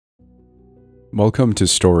Welcome to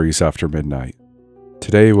Stories After Midnight.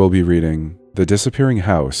 Today we'll be reading The Disappearing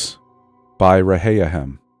House by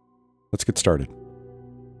Rahayahem. Let's get started.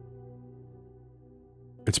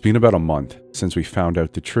 It's been about a month since we found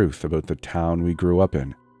out the truth about the town we grew up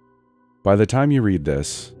in. By the time you read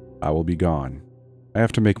this, I will be gone. I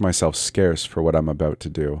have to make myself scarce for what I'm about to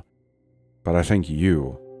do. But I think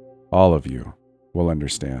you, all of you, will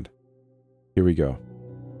understand. Here we go.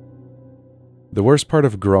 The worst part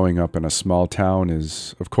of growing up in a small town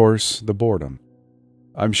is, of course, the boredom.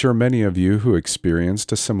 I'm sure many of you who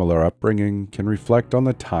experienced a similar upbringing can reflect on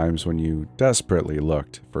the times when you desperately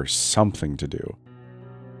looked for something to do.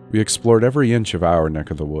 We explored every inch of our neck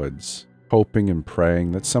of the woods, hoping and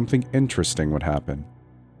praying that something interesting would happen.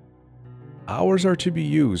 Hours are to be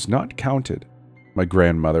used, not counted, my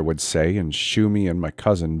grandmother would say and shoo me and my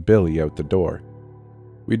cousin Billy out the door.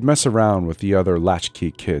 We'd mess around with the other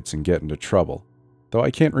latchkey kids and get into trouble, though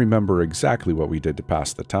I can't remember exactly what we did to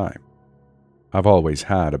pass the time. I've always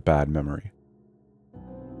had a bad memory.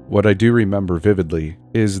 What I do remember vividly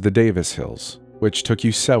is the Davis Hills, which took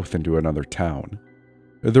you south into another town.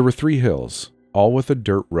 There were 3 hills, all with a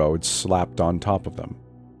dirt road slapped on top of them.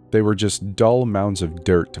 They were just dull mounds of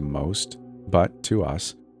dirt to most, but to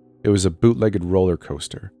us, it was a bootlegged roller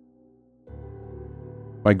coaster.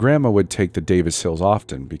 My grandma would take the Davis Hills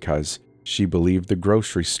often because she believed the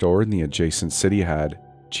grocery store in the adjacent city had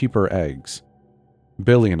cheaper eggs.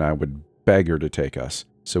 Billy and I would beg her to take us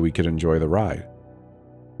so we could enjoy the ride.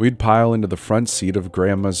 We'd pile into the front seat of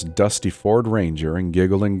Grandma's dusty Ford Ranger and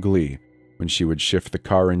giggle in glee when she would shift the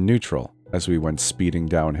car in neutral as we went speeding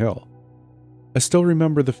downhill. I still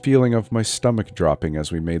remember the feeling of my stomach dropping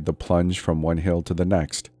as we made the plunge from one hill to the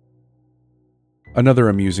next. Another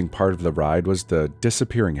amusing part of the ride was the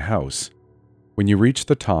disappearing house. When you reached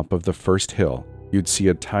the top of the first hill, you'd see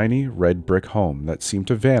a tiny red brick home that seemed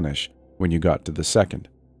to vanish when you got to the second.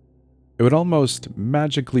 It would almost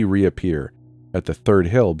magically reappear at the third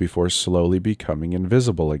hill before slowly becoming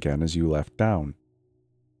invisible again as you left down.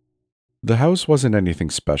 The house wasn't anything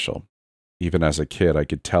special. Even as a kid, I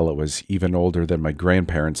could tell it was even older than my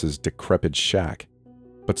grandparents' decrepit shack.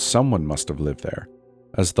 But someone must have lived there,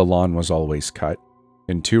 as the lawn was always cut,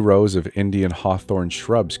 and 2 rows of Indian hawthorn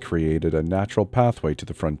shrubs created a natural pathway to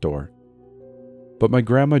the front door. But my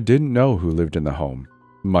grandma didn't know who lived in the home,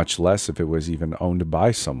 much less if it was even owned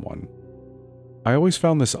by someone. I always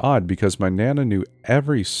found this odd because my Nana knew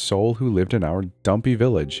every soul who lived in our dumpy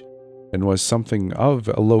village and was something of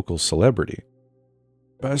a local celebrity.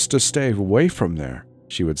 "Best to stay away from there,"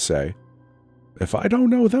 she would say. "If I don't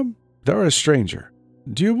know them, they're a stranger.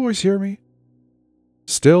 Do you boys hear me?"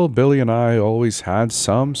 Still, Billy and I always had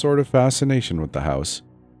some sort of fascination with the house,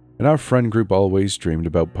 and our friend group always dreamed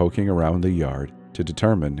about poking around the yard to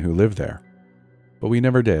determine who lived there. But we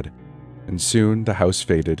never did, and soon the house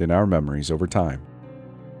faded in our memories over time.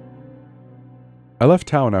 I left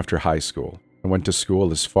town after high school and went to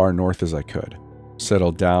school as far north as I could,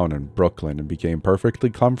 settled down in Brooklyn and became perfectly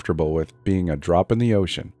comfortable with being a drop in the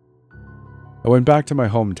ocean. I went back to my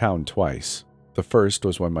hometown twice. The first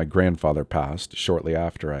was when my grandfather passed shortly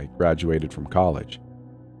after I graduated from college.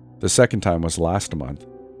 The second time was last month,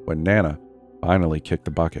 when Nana finally kicked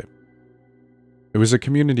the bucket. It was a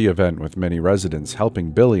community event with many residents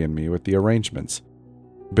helping Billy and me with the arrangements.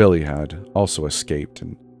 Billy had also escaped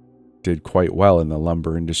and did quite well in the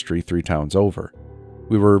lumber industry 3 towns over.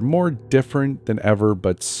 We were more different than ever,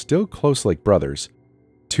 but still close like brothers.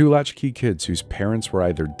 2 latchkey kids whose parents were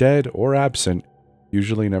either dead or absent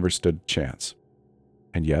usually never stood a chance.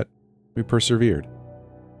 And yet, we persevered.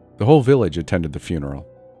 The whole village attended the funeral,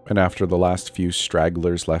 and after the last few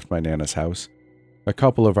stragglers left my Nana's house, a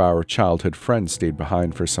couple of our childhood friends stayed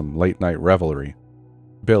behind for some late-night revelry.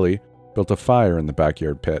 Billy built a fire in the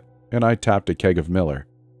backyard pit, and I tapped a keg of Miller.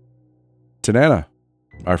 "To Nana,"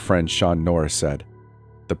 our friend Sean Norris said.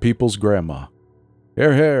 "The people's grandma."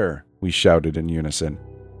 "Hear, hear," we shouted in unison.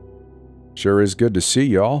 "Sure is good to see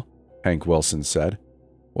y'all," Hank Wilson said.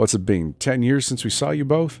 "What's it been, 10 years since we saw you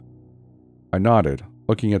both?" I nodded,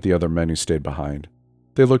 looking at the other men who stayed behind.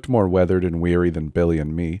 They looked more weathered and weary than Billy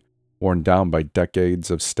and me, worn down by decades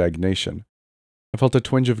of stagnation. I felt a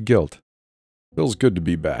twinge of guilt. "Feels good to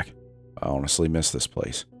be back. I honestly miss this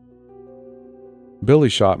place." Billy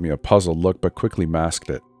shot me a puzzled look but quickly masked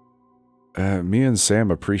it. Me and Sam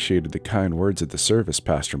appreciated the kind words at the service,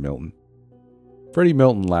 Pastor Milton." Freddie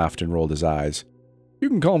Milton laughed and rolled his eyes. "You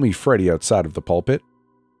can call me Freddie outside of the pulpit."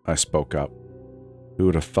 I spoke up. Who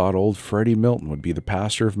would have thought old Freddie Milton would be the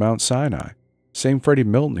pastor of Mount Sinai? Same Freddie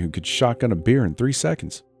Milton who could shotgun a beer in 3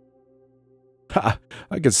 seconds. "Ha!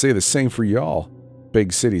 I could say the same for y'all.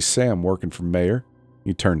 Big City Sam working for mayor."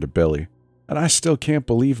 He turned to Billy. And I still can't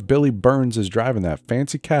believe Billy Burns is driving that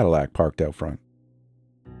fancy Cadillac parked out front.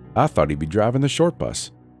 I thought he'd be driving the short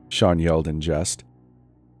bus, Sean yelled in jest.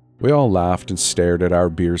 We all laughed and stared at our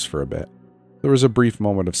beers for a bit. There was a brief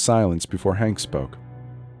moment of silence before Hank spoke.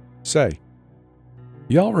 Say,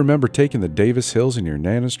 y'all remember taking the Davis Hills in your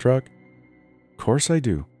Nana's truck? Course I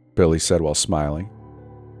do, Billy said while smiling.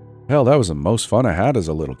 Hell, that was the most fun I had as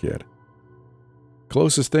a little kid.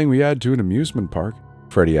 Closest thing we had to an amusement park,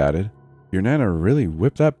 Freddie added. Your Nana really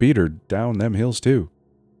whipped that beater down them hills too.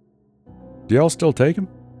 Do y'all still take 'em?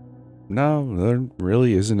 No, there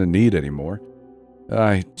really isn't a need anymore.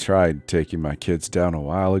 I tried taking my kids down a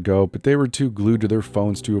while ago, but they were too glued to their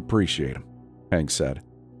phones to appreciate 'em, Hank said.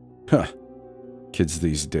 Huh. Kids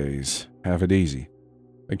these days have it easy.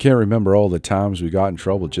 I can't remember all the times we got in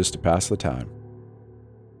trouble just to pass the time.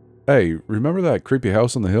 Hey, remember that creepy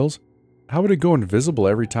house on the hills? How would it go invisible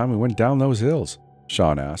every time we went down those hills?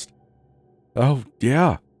 Sean asked. Oh,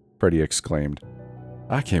 yeah, Freddie exclaimed.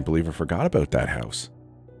 I can't believe I forgot about that house.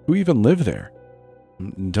 Who even lived there?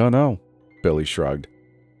 Dunno, Billy shrugged.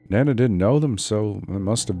 Nana didn't know them, so it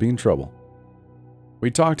must have been trouble.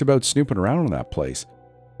 We talked about snooping around in that place.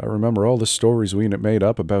 I remember all the stories we made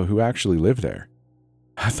up about who actually lived there.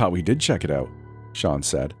 I thought we did check it out, Sean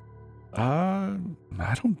said. I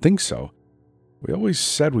don't think so. We always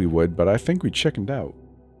said we would, but I think we chickened out.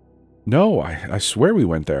 No, I swear we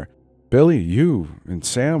went there. Billy, you, and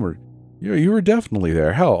Sam were... You were definitely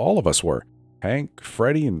there. Hell, all of us were. Hank,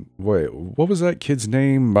 Freddie, and... Wait, what was that kid's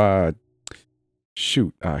name?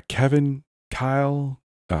 Kevin, Kyle,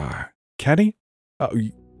 Kenny?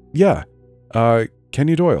 Yeah,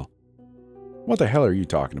 Kenny Doyle. What the hell are you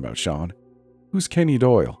talking about, Sean? Who's Kenny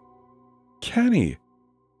Doyle? Kenny!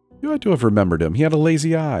 You had to have remembered him. He had a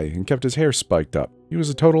lazy eye and kept his hair spiked up. He was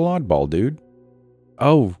a total oddball, dude.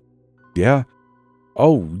 Oh, yeah.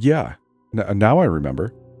 Now I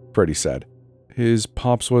remember, Freddie said. His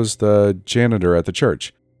pops was the janitor at the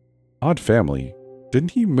church. Odd family.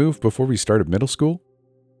 Didn't he move before we started middle school?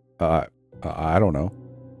 I don't know.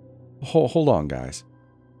 Hold on, guys.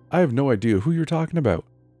 I have no idea who you're talking about.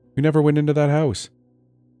 We never went into that house.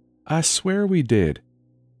 I swear we did.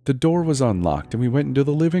 The door was unlocked and we went into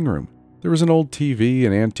the living room. There was an old TV,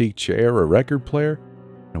 an antique chair, a record player,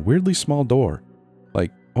 and a weirdly small door.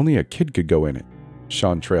 Like only a kid could go in it.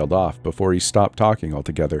 Sean trailed off before he stopped talking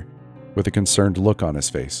altogether, with a concerned look on his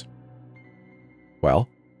face. Well,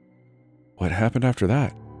 what happened after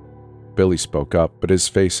that? Billy spoke up, but his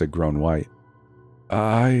face had grown white.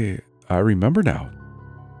 I remember now.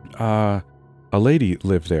 A lady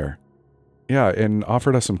lived there. Yeah, and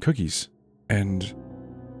offered us some cookies. And...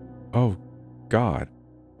 oh, God.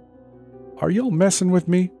 Are y'all messing with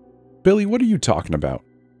me? Billy, what are you talking about?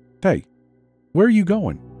 Hey, where are you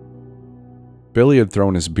going? Billy had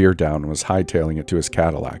thrown his beer down and was hightailing it to his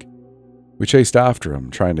Cadillac. We chased after him,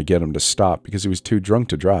 trying to get him to stop because he was too drunk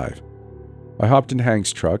to drive. I hopped in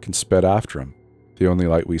Hank's truck and sped after him. The only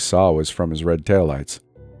light we saw was from his red taillights.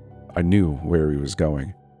 I knew where he was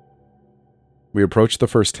going. We approached the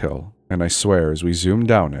first hill, and I swear as we zoomed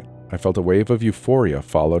down it, I felt a wave of euphoria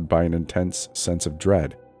followed by an intense sense of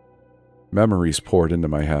dread. Memories poured into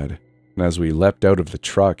my head, and as we leapt out of the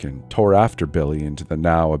truck and tore after Billy into the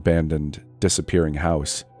now abandoned, disappearing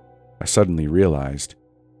house, I suddenly realized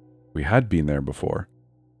we had been there before.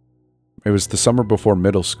 It was the summer before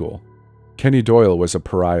middle school. Kenny Doyle was a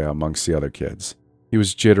pariah amongst the other kids. He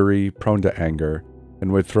was jittery, prone to anger,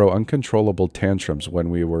 and would throw uncontrollable tantrums when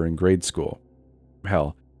we were in grade school.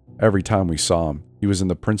 Hell, every time we saw him, he was in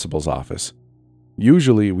the principal's office.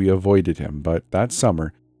 Usually we avoided him, but that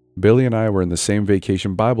summer, Billy and I were in the same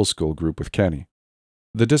vacation Bible school group with Kenny.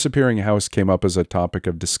 The disappearing house came up as a topic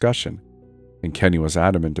of discussion, and Kenny was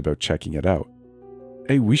adamant about checking it out.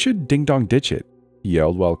 Hey, we should ding-dong ditch it, he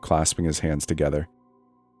yelled while clasping his hands together.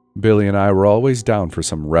 Billy and I were always down for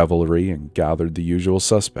some revelry and gathered the usual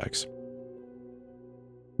suspects.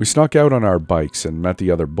 We snuck out on our bikes and met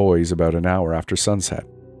the other boys about an hour after sunset,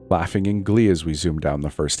 laughing in glee as we zoomed down the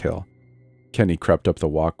first hill. Kenny crept up the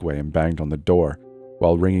walkway and banged on the door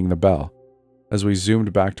while ringing the bell. As we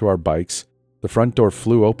zoomed back to our bikes, the front door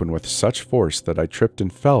flew open with such force that I tripped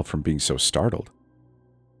and fell from being so startled.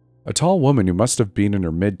 A tall woman who must have been in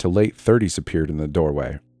her mid to late 30s appeared in the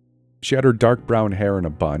doorway. She had her dark brown hair in a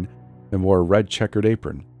bun and wore a red checkered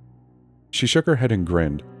apron. She shook her head and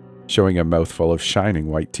grinned, showing a mouthful of shining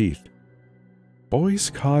white teeth. Boys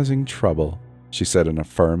causing trouble, she said in a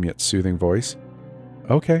firm yet soothing voice.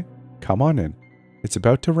 Okay, come on in. It's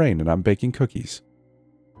about to rain and I'm baking cookies.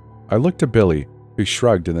 I looked at Billy, who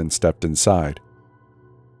shrugged and then stepped inside.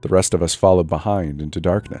 The rest of us followed behind into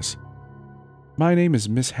darkness. My name is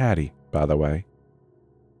Miss Hattie, by the way.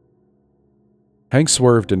 Hank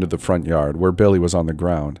swerved into the front yard, where Billy was on the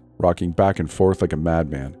ground, rocking back and forth like a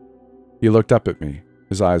madman. He looked up at me,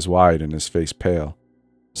 his eyes wide and his face pale.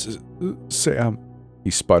 Sam,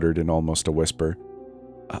 he sputtered in almost a whisper.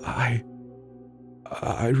 I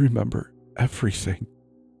remember everything.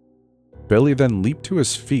 Billy then leaped to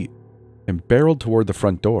his feet and barreled toward the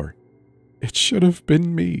front door. It should have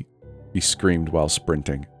been me, he screamed while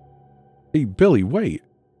sprinting. Hey, Billy, wait,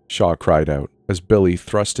 Shaw cried out as Billy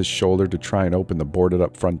thrust his shoulder to try and open the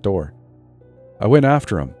boarded-up front door. I went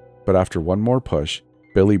after him, but after one more push,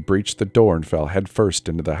 Billy breached the door and fell headfirst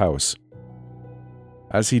into the house.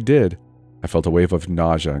 As he did, I felt a wave of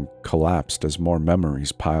nausea and collapsed as more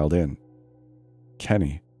memories piled in.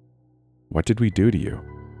 Kenny, what did we do to you?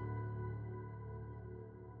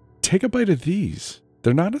 Take a bite of these.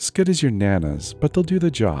 They're not as good as your Nana's, but they'll do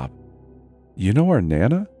the job. You know our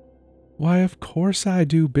Nana? Why, of course I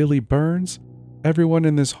do, Billy Burns. Everyone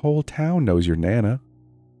in this whole town knows your Nana.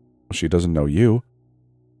 She doesn't know you.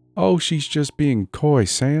 Oh, she's just being coy,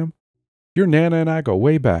 Sam. Your Nana and I go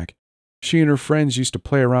way back. She and her friends used to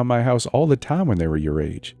play around my house all the time when they were your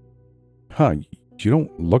age. Huh, you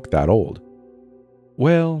don't look that old.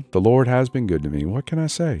 Well, the Lord has been good to me. What can I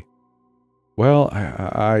say? Well,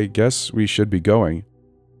 I guess we should be going.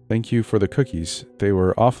 Thank you for the cookies. They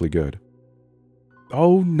were awfully good.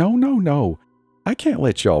 Oh, no. I can't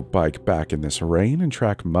let y'all bike back in this rain and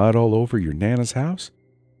track mud all over your Nana's house.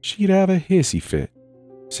 She'd have a hissy fit.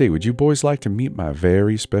 Say, would you boys like to meet my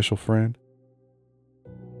very special friend?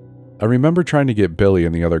 I remember trying to get Billy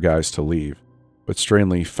and the other guys to leave, but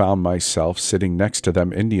strangely found myself sitting next to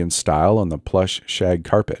them Indian style on the plush shag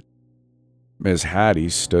carpet. Miss Hattie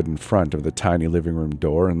stood in front of the tiny living room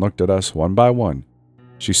door and looked at us one by one.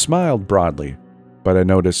 She smiled broadly, but I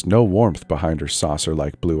noticed no warmth behind her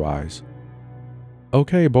saucer-like blue eyes.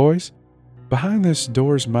 Okay, boys, behind this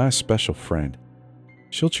door's my special friend.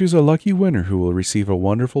 She'll choose a lucky winner who will receive a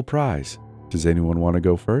wonderful prize. Does anyone want to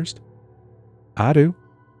go first? I do,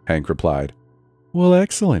 Hank replied. Well,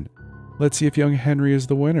 excellent. Let's see if young Henry is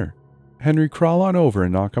the winner. Henry, crawl on over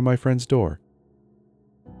and knock on my friend's door.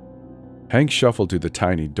 Hank shuffled to the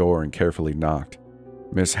tiny door and carefully knocked.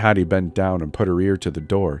 Miss Hattie bent down and put her ear to the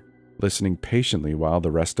door, listening patiently while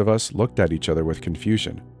the rest of us looked at each other with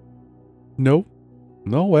confusion. Nope.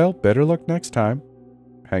 No, well, better luck next time.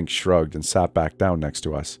 Hank shrugged and sat back down next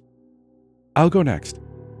to us. I'll go next.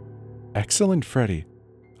 Excellent, Freddie.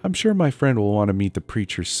 I'm sure my friend will want to meet the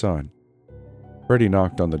preacher's son. Freddie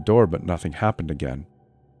knocked on the door, but nothing happened again.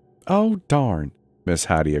 Oh, darn, Miss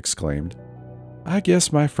Hattie exclaimed. I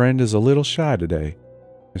guess my friend is a little shy today.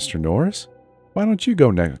 Mr. Norris, why don't you go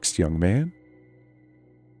next, young man?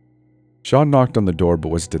 Sean knocked on the door but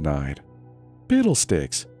was denied.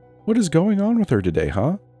 Fiddlesticks, what is going on with her today,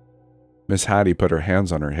 huh? Miss Hattie put her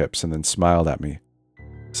hands on her hips and then smiled at me.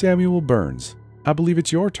 Samuel Burns, I believe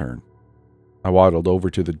it's your turn. I waddled over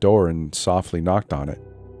to the door and softly knocked on it,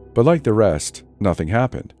 but like the rest, nothing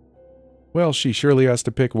happened. Well, she surely has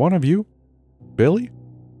to pick one of you. Billy?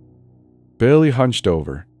 Billy hunched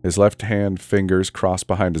over, his left hand fingers crossed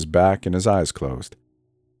behind his back and his eyes closed.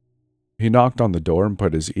 He knocked on the door and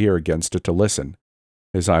put his ear against it to listen.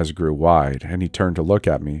 His eyes grew wide, and he turned to look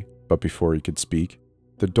at me, but before he could speak,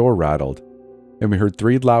 the door rattled, and we heard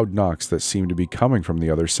 3 loud knocks that seemed to be coming from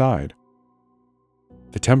the other side.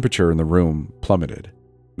 The temperature in the room plummeted,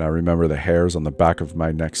 and I remember the hairs on the back of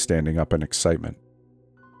my neck standing up in excitement.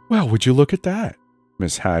 Well, would you look at that?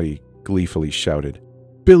 Miss Hattie gleefully shouted.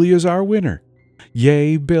 Billy is our winner.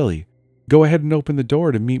 Yay, Billy. Go ahead and open the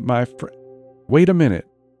door to meet my friend. Wait a minute,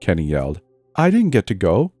 Kenny yelled. I didn't get to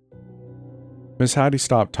go. Miss Hattie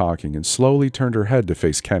stopped talking and slowly turned her head to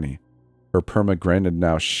face Kenny. Her permagranate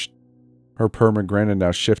now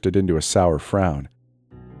shifted into a sour frown.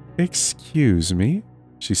 Excuse me,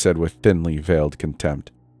 she said with thinly veiled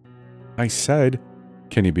contempt. I said,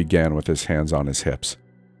 Kenny began with his hands on his hips.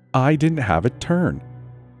 I didn't have a turn.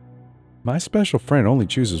 My special friend only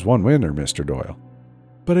chooses one winner, Mr. Doyle.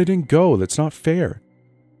 But I didn't go. That's not fair.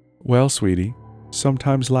 Well, sweetie,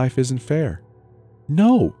 sometimes life isn't fair.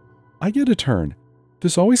 No, I get a turn.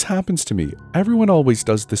 This always happens to me. Everyone always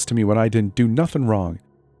does this to me when I didn't do nothing wrong.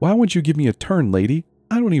 Why won't you give me a turn, lady?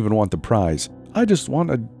 I don't even want the prize. I just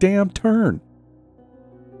want a damn turn.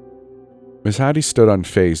 Miss Hattie stood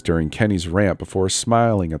unfazed during Kenny's rant before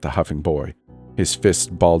smiling at the huffing boy, his fists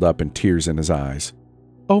balled up and tears in his eyes.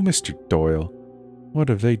 Oh, Mr. Doyle, what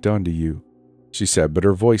have they done to you? She said, but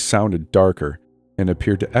her voice sounded darker and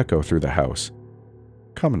appeared to echo through the house.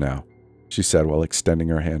 Come now, she said while extending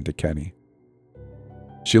her hand to Kenny.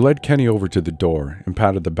 She led Kenny over to the door and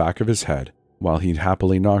patted the back of his head while he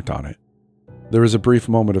happily knocked on it. There was a brief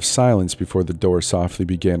moment of silence before the door softly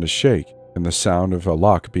began to shake and the sound of a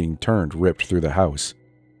lock being turned ripped through the house.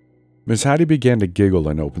 Miss Hattie began to giggle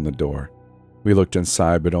and open the door. We looked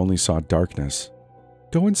inside but only saw darkness.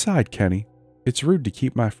 "Go inside, Kenny. It's rude to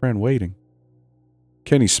keep my friend waiting."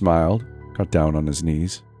 Kenny smiled, got down on his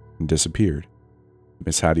knees, and disappeared.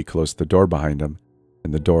 Miss Hattie closed the door behind him,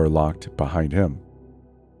 and the door locked behind him.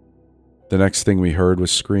 The next thing we heard was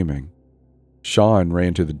screaming. Sean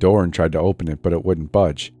ran to the door and tried to open it, but it wouldn't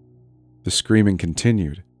budge. The screaming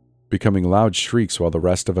continued, becoming loud shrieks while the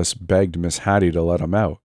rest of us begged Miss Hattie to let him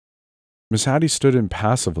out. Miss Hattie stood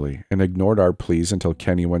impassively and ignored our pleas until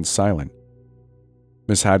Kenny went silent.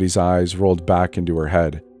 Miss Hattie's eyes rolled back into her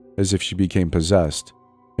head as if she became possessed,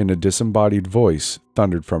 and a disembodied voice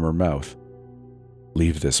thundered from her mouth.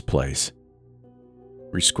 "Leave this place."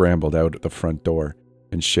 We scrambled out at the front door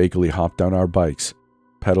and shakily hopped down our bikes,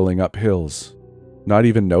 pedaling up hills, not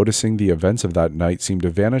even noticing the events of that night seemed to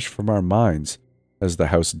vanish from our minds as the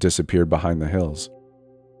house disappeared behind the hills.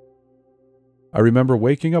 I remember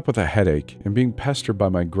waking up with a headache and being pestered by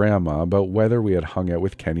my grandma about whether we had hung out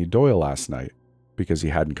with Kenny Doyle last night because he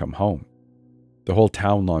hadn't come home. The whole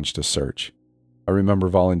town launched a search. I remember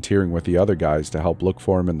volunteering with the other guys to help look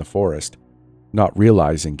for him in the forest, not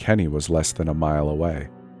realizing Kenny was less than a mile away.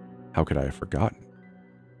 How could I have forgotten?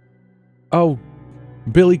 "Oh,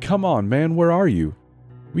 Billy, come on, man, where are you?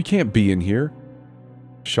 We can't be in here."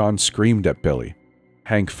 Sean screamed at Billy.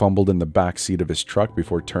 Hank fumbled in the back seat of his truck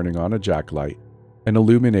before turning on a jacklight and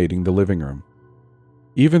illuminating the living room.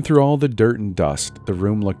 Even through all the dirt and dust, the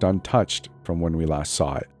room looked untouched from when we last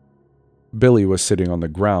saw it. Billy was sitting on the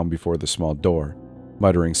ground before the small door,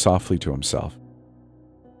 muttering softly to himself.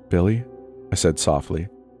 "Billy," I said softly,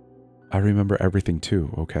 "I remember everything too,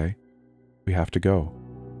 okay? We have to go."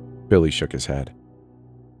 Billy shook his head.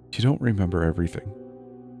 "You don't remember everything.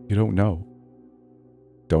 You don't know."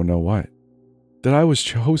 "Don't know what?" "That I was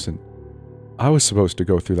chosen. I was supposed to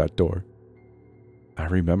go through that door." "I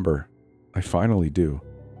remember. I finally do.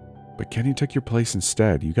 But Kenny took your place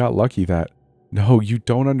instead. You got lucky that..." "No, you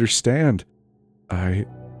don't understand. You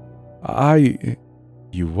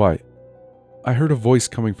what?" "I heard a voice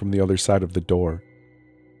coming from the other side of the door.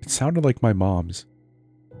 It sounded like my mom's."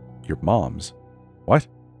 "Your mom's? What?"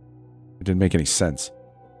 It didn't make any sense.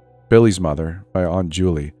 Billy's mother, my Aunt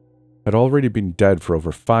Julie, had already been dead for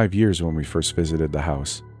over 5 years when we first visited the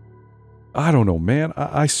house. "I don't know, man.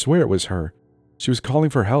 I swear it was her. She was calling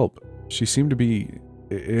for help. She seemed to be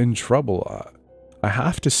in trouble. I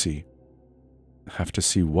have to see." "Have to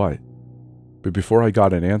see what?" But before I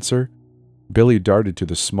got an answer, Billy darted to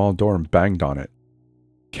the small door and banged on it.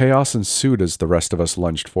 Chaos ensued as the rest of us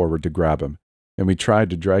lunged forward to grab him, and we tried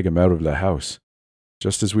to drag him out of the house.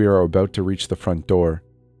 Just as we were about to reach the front door,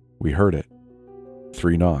 we heard it.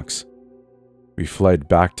 3 knocks. We fled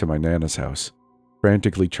back to my Nana's house,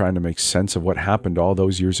 frantically trying to make sense of what happened all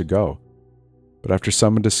those years ago. But after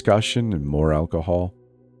some discussion and more alcohol,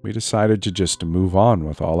 we decided to just move on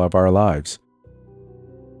with all of our lives.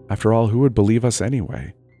 After all, who would believe us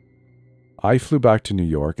anyway? I flew back to New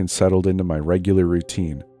York and settled into my regular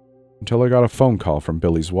routine until I got a phone call from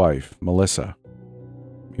Billy's wife, Melissa.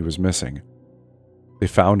 He was missing. They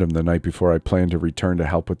found him the night before I planned to return to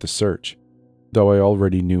help with the search, though I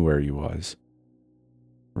already knew where he was.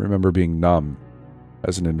 I remember being numb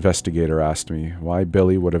as an investigator asked me why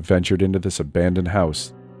Billy would have ventured into this abandoned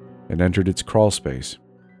house and entered its crawl space,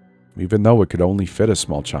 even though it could only fit a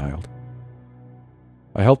small child.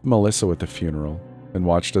 I helped Melissa with the funeral and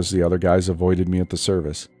watched as the other guys avoided me at the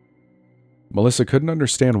service. Melissa couldn't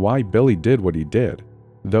understand why Billy did what he did,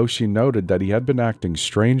 though she noted that he had been acting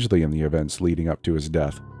strangely in the events leading up to his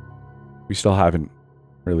death. We still haven't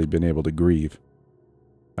really been able to grieve.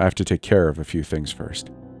 I have to take care of a few things first.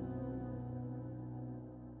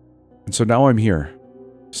 And so now I'm here,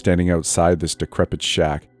 standing outside this decrepit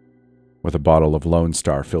shack, with a bottle of Lone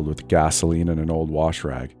Star filled with gasoline and an old wash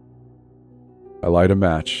rag. I light a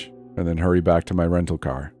match, and then hurry back to my rental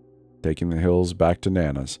car, taking the hills back to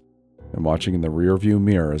Nana's, and watching in the rearview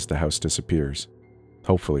mirror as the house disappears,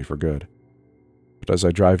 hopefully for good. But as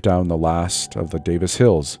I drive down the last of the Davis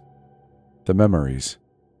Hills, the memories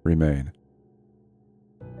remain.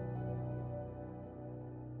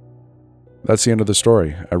 That's the end of the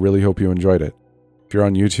story. I really hope you enjoyed it. If you're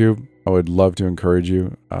on YouTube, I would love to encourage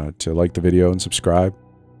you to like the video and subscribe,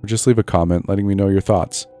 or just leave a comment letting me know your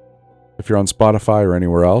thoughts. If you're on Spotify or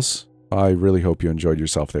anywhere else, I really hope you enjoyed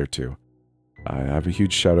yourself there too. I have a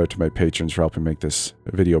huge shout out to my patrons for helping make this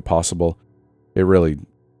video possible. It really,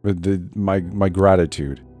 my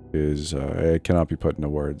gratitude is, it cannot be put into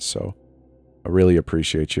words, so I really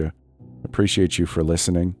appreciate you. Appreciate you for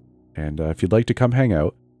listening, And if you'd like to come hang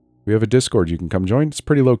out, we have a Discord you can come join. It's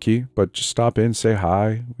pretty low key, but just stop in, say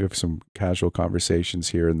hi. We have some casual conversations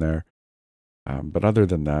here and there. But other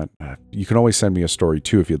than that, you can always send me a story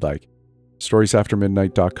too if you'd like.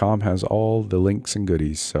 storiesaftermidnight.com has all the links and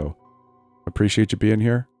goodies, so appreciate you being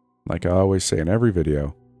here. Like I always say in every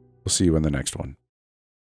video, we'll see you in the next one.